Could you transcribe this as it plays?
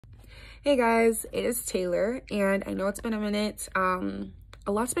Hey guys, it is Taylor, and I know it's been a minute. A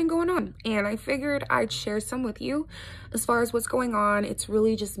lot's been going on, and I figured I'd share some with you. As far as what's going on, it's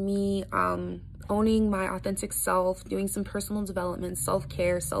really just me owning my authentic self, doing some personal development,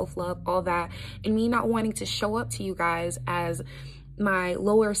 self-care, self-love, all that, and me not wanting to show up to you guys as my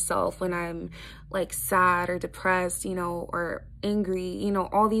lower self when I'm like sad or depressed, you know, or angry, you know,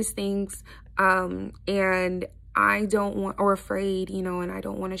 all these things. And I don't want, or afraid, you know, and I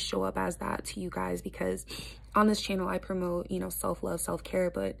don't want to show up as that to you guys, because on this channel I promote, you know, self-love,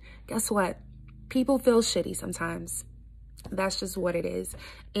 self-care, but guess what? People feel shitty sometimes. That's just what it is.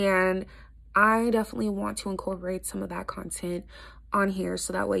 And I definitely want to incorporate some of that content on here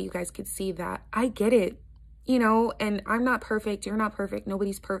so that way you guys could see that I get it, you know, and I'm not perfect, you're not perfect,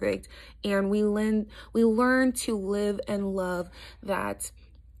 nobody's perfect. And we learn to live and love that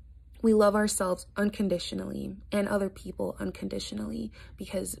we love ourselves unconditionally and other people unconditionally,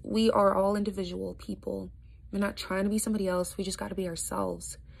 because we are all individual people. We're not trying to be somebody else. We just got to be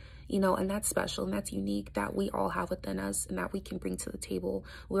ourselves, you know, and that's special and that's unique, that we all have within us and that we can bring to the table.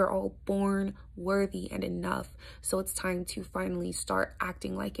 We're all born worthy and enough. So it's time to finally start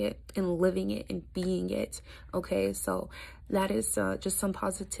acting like it and living it and being it. Okay, so that is just some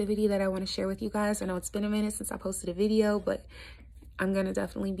positivity that I want to share with you guys. I know it's been a minute since I posted a video, but I'm going to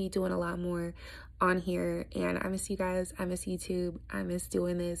definitely be doing a lot more on here, and I miss you guys. I miss YouTube. I miss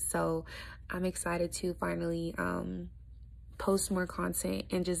doing this. So I'm excited to finally post more content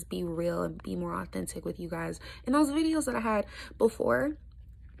and just be real and be more authentic with you guys. And those videos that I had before,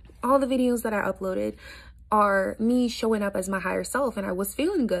 all the videos that I uploaded are me showing up as my higher self, and I was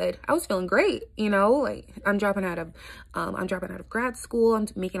feeling good. I was feeling great, you know, like I'm dropping out of grad school. I'm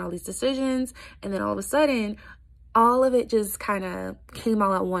making all these decisions, and then all of a sudden all of it just kind of came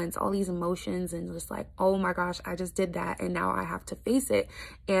all at once, all these emotions, and just like, oh my gosh, I just did that, and now I have to face it,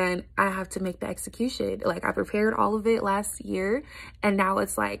 and I have to make the execution. Like, I prepared all of it last year, and now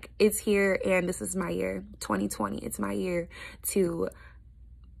it's like, it's here, and this is my year, 2020. It's my year to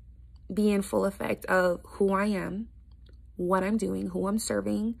be in full effect of who I am, what I'm doing, who I'm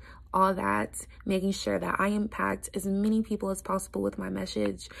serving, all that, making sure that I impact as many people as possible with my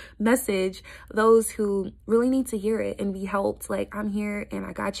message, those who really need to hear it and be helped. Like, I'm here and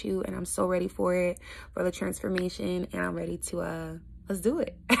I got you, and I'm so ready for it, for the transformation, and I'm ready to let's do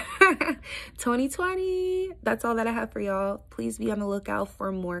it. 2020, that's all that I have for y'all. Please be on the lookout for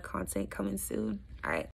more content coming soon. All right.